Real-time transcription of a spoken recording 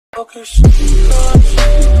Pay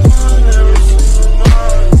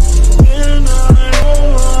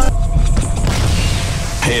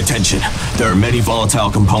attention. There are many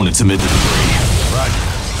volatile components amid the debris. Roger.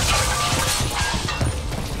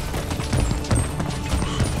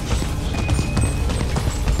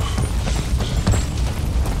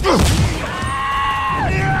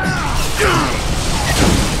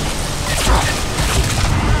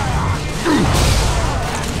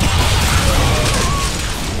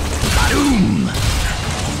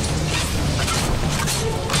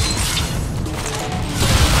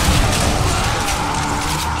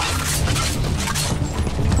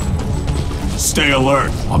 Stay alert.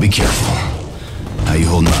 I'll be careful. How you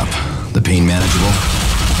holding up? The pain manageable?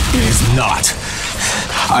 It is not.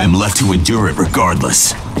 I am left to endure it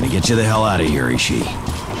regardless. Gonna get you the hell out of here, Ishii.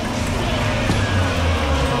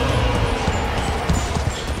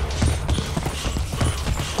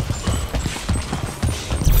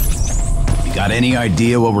 You got any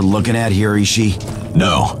idea what we're looking at here, Ishii?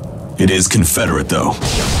 No. It is Confederate, though.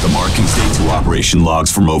 The markings date to operation logs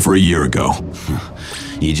from over a year ago.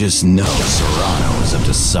 You just know Serrano is up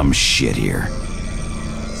to some shit here.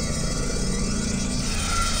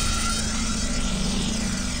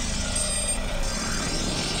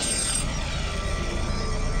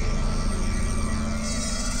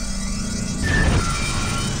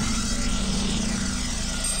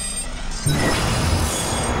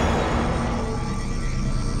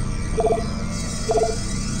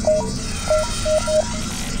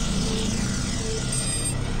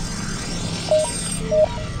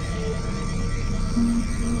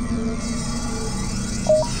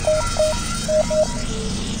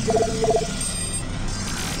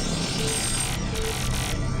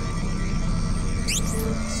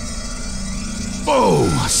 Whoa,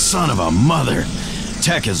 son of a mother.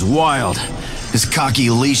 Tech is wild. This cocky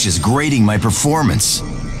leash is grading my performance.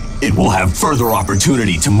 It will have further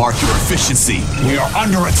opportunity to mark your efficiency. We are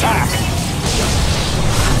under attack.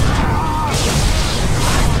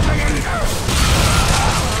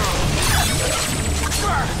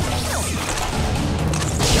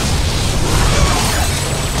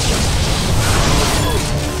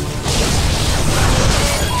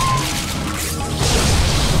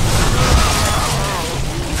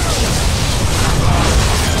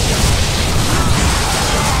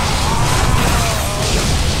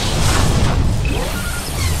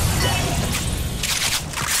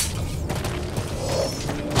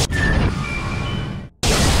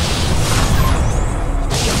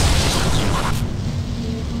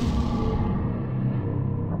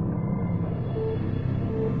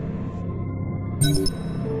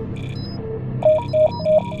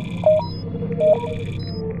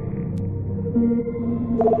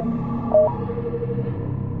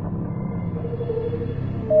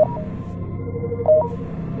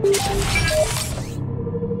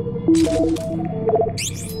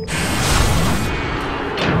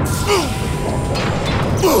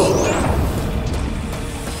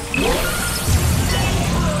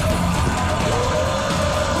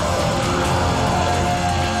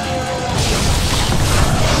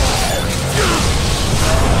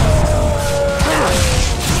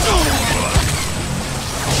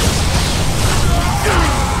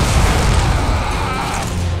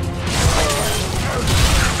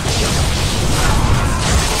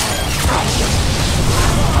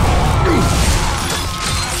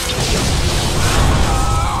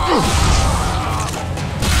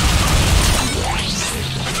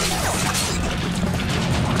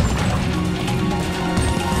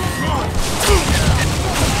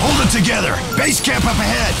 Together! Base camp up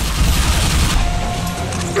ahead!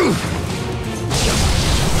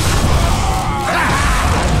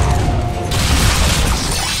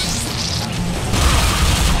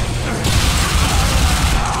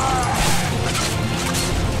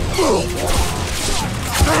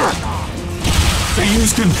 They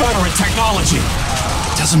use Confederate technology.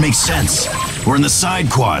 Doesn't make sense. We're in the side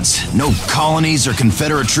quads. No colonies or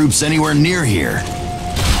Confederate troops anywhere near here.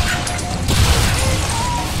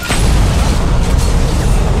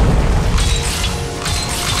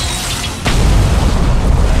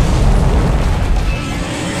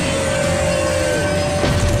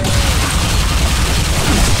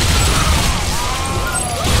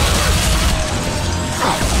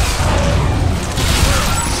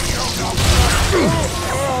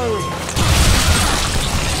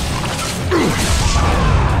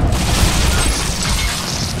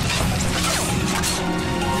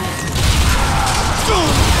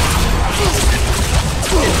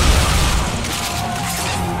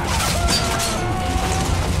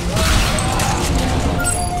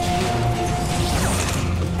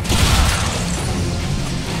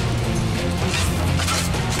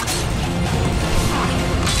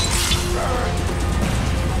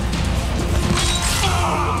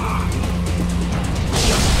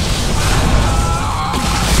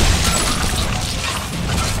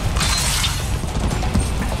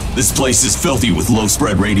 This place is filthy with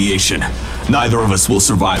low-spread radiation. Neither of us will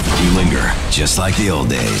survive if we linger. Just like the old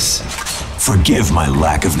days. Forgive my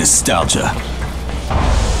lack of nostalgia.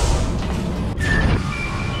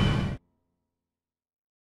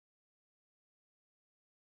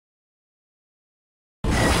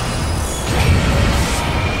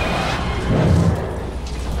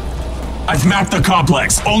 I've mapped the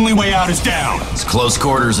complex. Only way out is down. It's close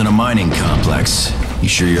quarters in a mining complex. You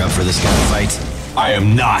sure you're up for this kind of fight? I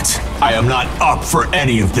am not. I am not up for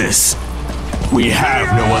any of this. We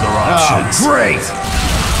have no other options. Oh, great!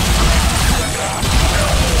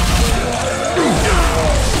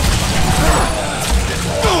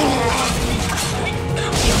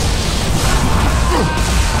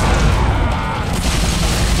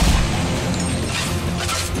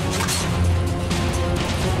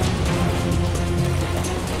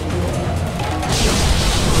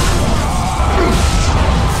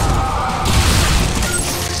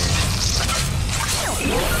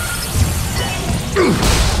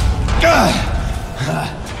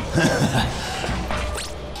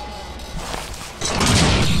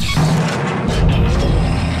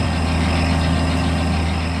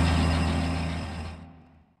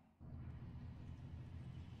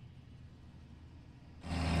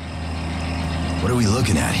 What are we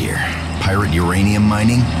looking at here? Pirate uranium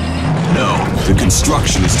mining? No, the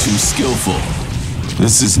construction is too skillful.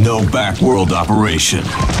 This is no backworld operation.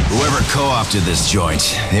 Whoever co-opted this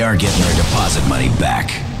joint, they aren't getting their deposit money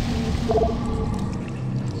back.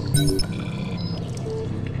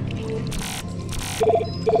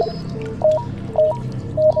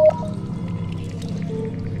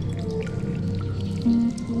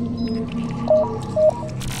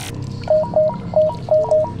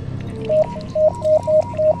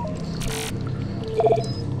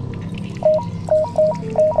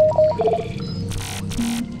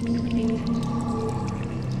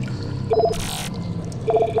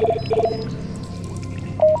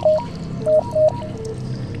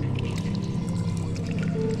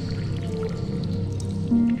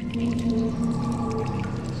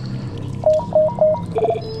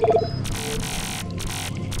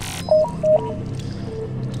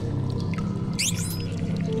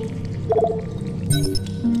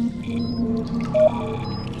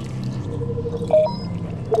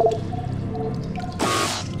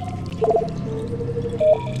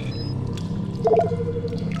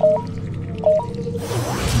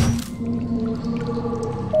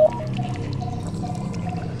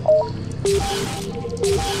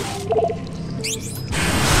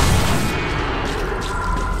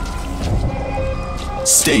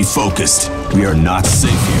 Stay focused. We are not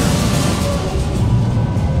safe here.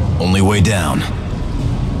 Only way down.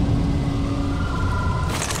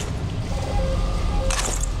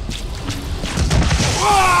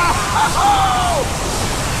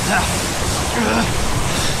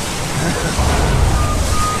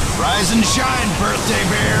 Rise and shine, birthday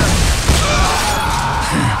bear!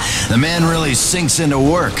 The man really sinks into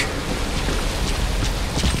work.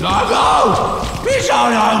 Sluggo! It's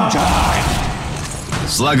on time!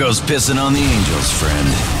 Sluggo's pissing on the angels, friend.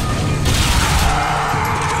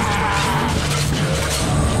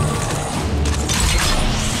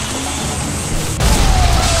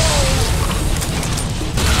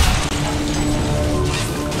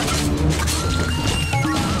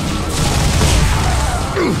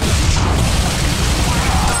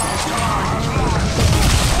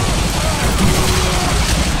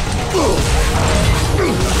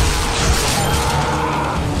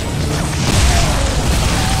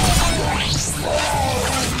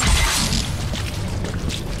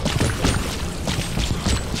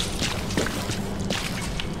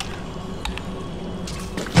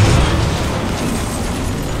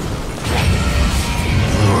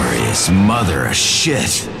 Mother of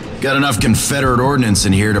shit. Got enough Confederate ordnance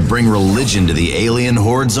in here to bring religion to the alien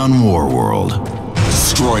hordes on Warworld.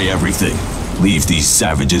 Destroy everything. Leave these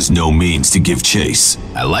savages no means to give chase.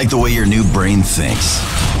 I like the way your new brain thinks.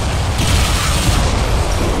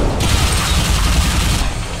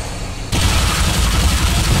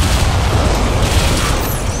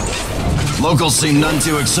 Locals seem none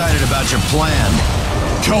too excited about your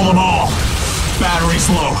plan. Kill them all. Battery's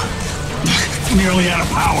low. Nearly out of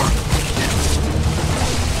power.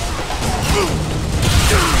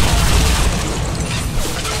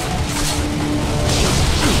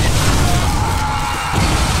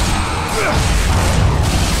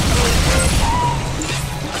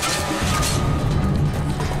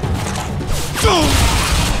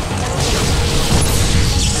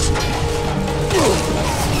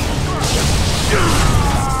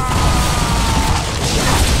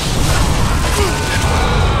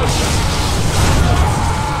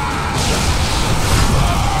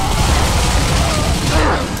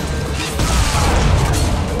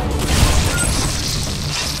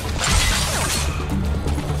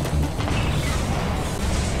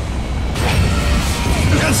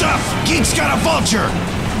 Hands up! Geek's got a vulture!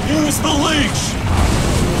 Use the leash!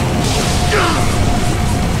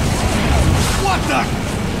 What the?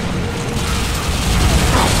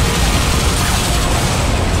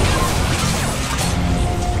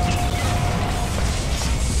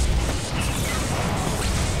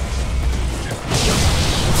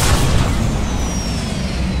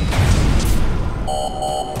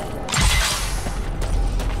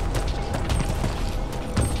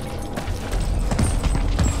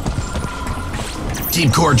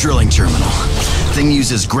 Deep core drilling terminal. Thing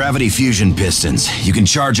uses gravity fusion pistons. You can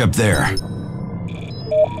charge up there.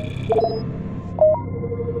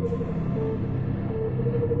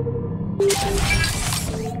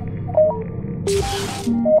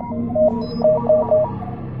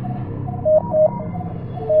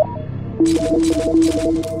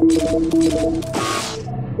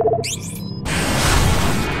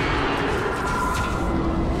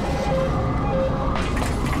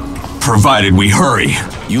 Provided we hurry.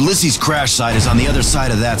 Ulysses' crash site is on the other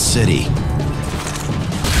side of that city.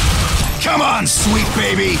 Come on, sweet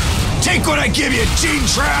baby! Take what I give you, Gene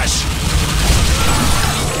Trash!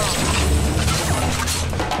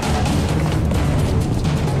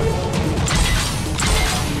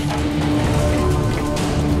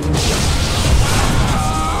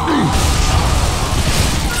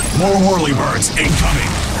 More whirlybirds incoming.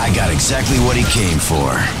 I got exactly what he came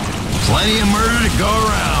for. Plenty of murder to go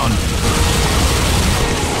around.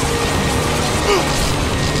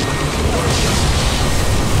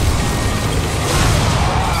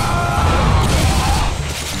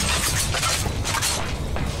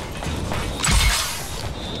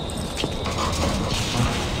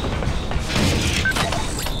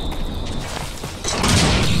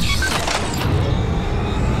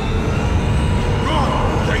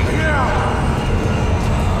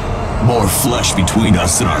 More flesh between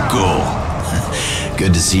us and our goal.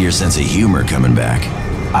 Good to see your sense of humor coming back.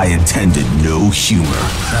 I intended no humor.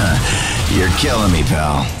 You're killing me,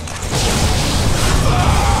 pal.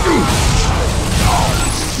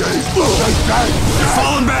 They're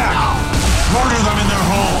falling back! Murder them in their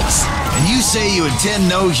holes! And you say you intend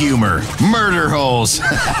no humor. Murder holes.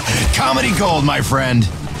 Comedy gold, my friend.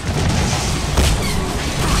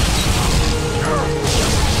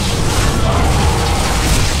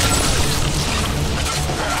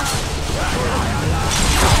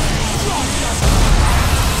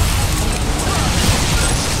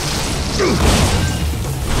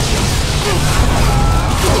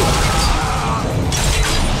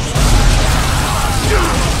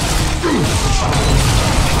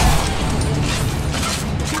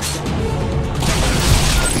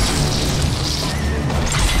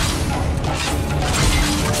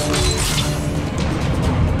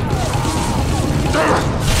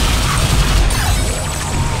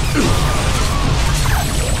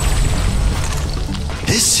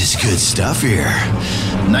 This is good stuff here.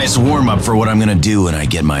 Nice warm-up for what I'm gonna do when I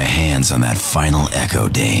get my hands on that final Echo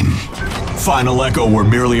Dame. Final Echo were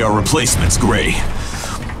merely our replacements, Gray.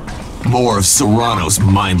 More of Serrano's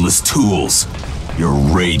mindless tools. Your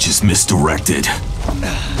rage is misdirected.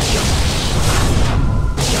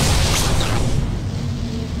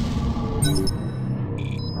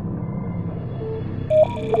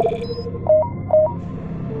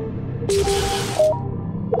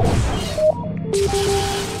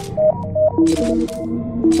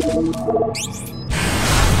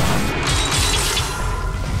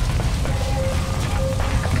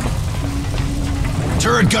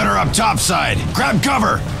 Turret gunner up topside. Grab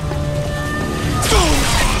cover.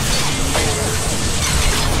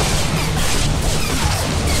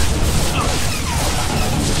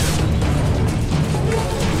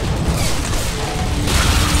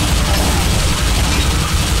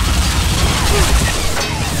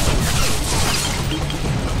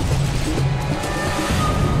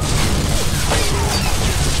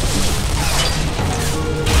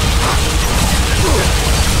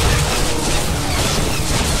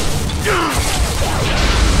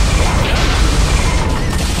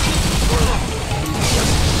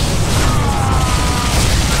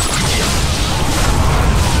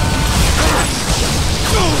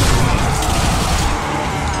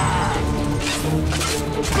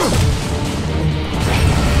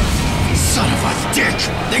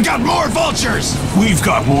 They got more vultures! We've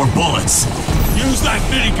got more bullets. Use that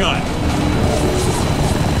minigun!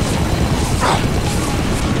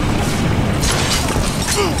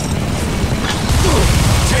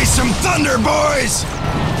 Taste some thunder, boys!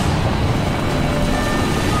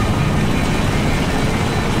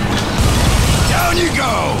 Down you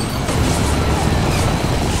go!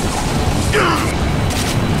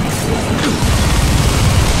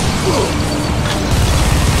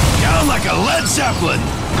 a Led Zeppelin!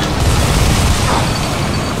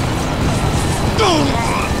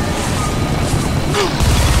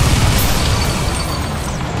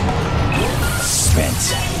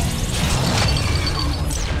 Spent.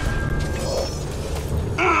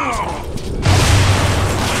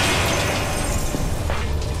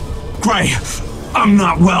 Gray, I'm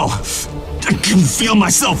not well. I can feel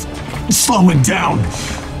myself slowing down.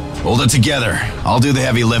 Hold it together. I'll do the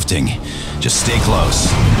heavy lifting. Just stay close.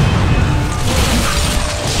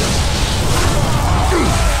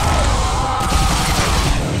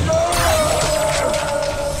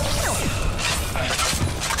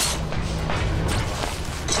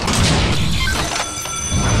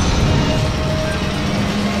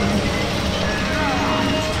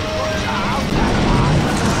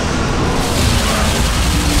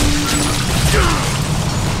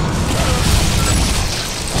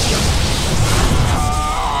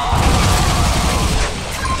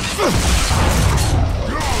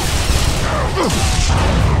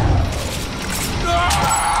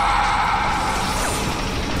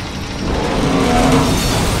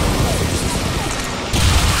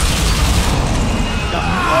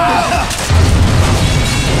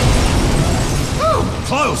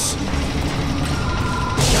 Close!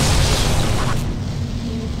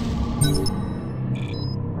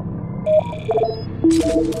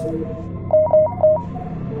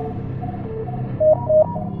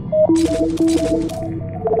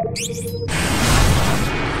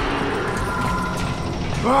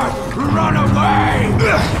 Run away!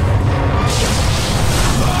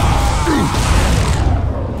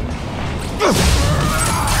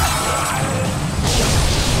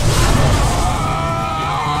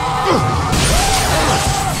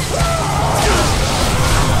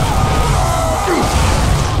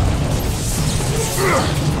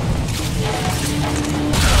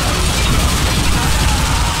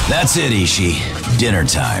 That's it, Ishii. Dinner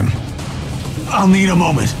time. I'll need a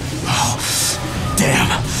moment. Oh, damn.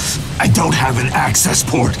 I don't have an access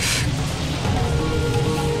port.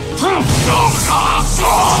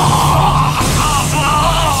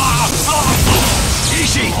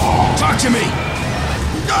 Ishii, talk to me!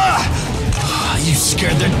 You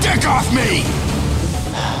scared the dick off me!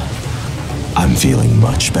 I'm feeling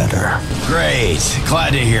much better. Great.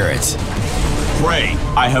 Glad to hear it. Gray,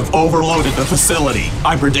 I have overloaded the facility.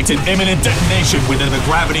 I predict an imminent detonation within the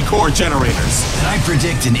gravity core generators. And I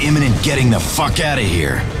predict an imminent getting the fuck out of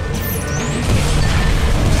here.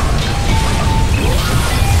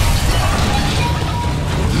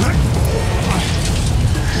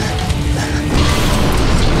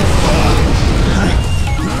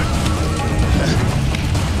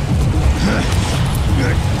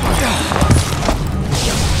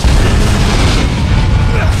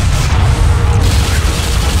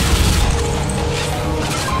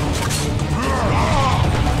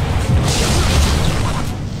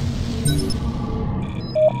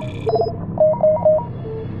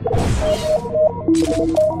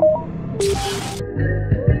 You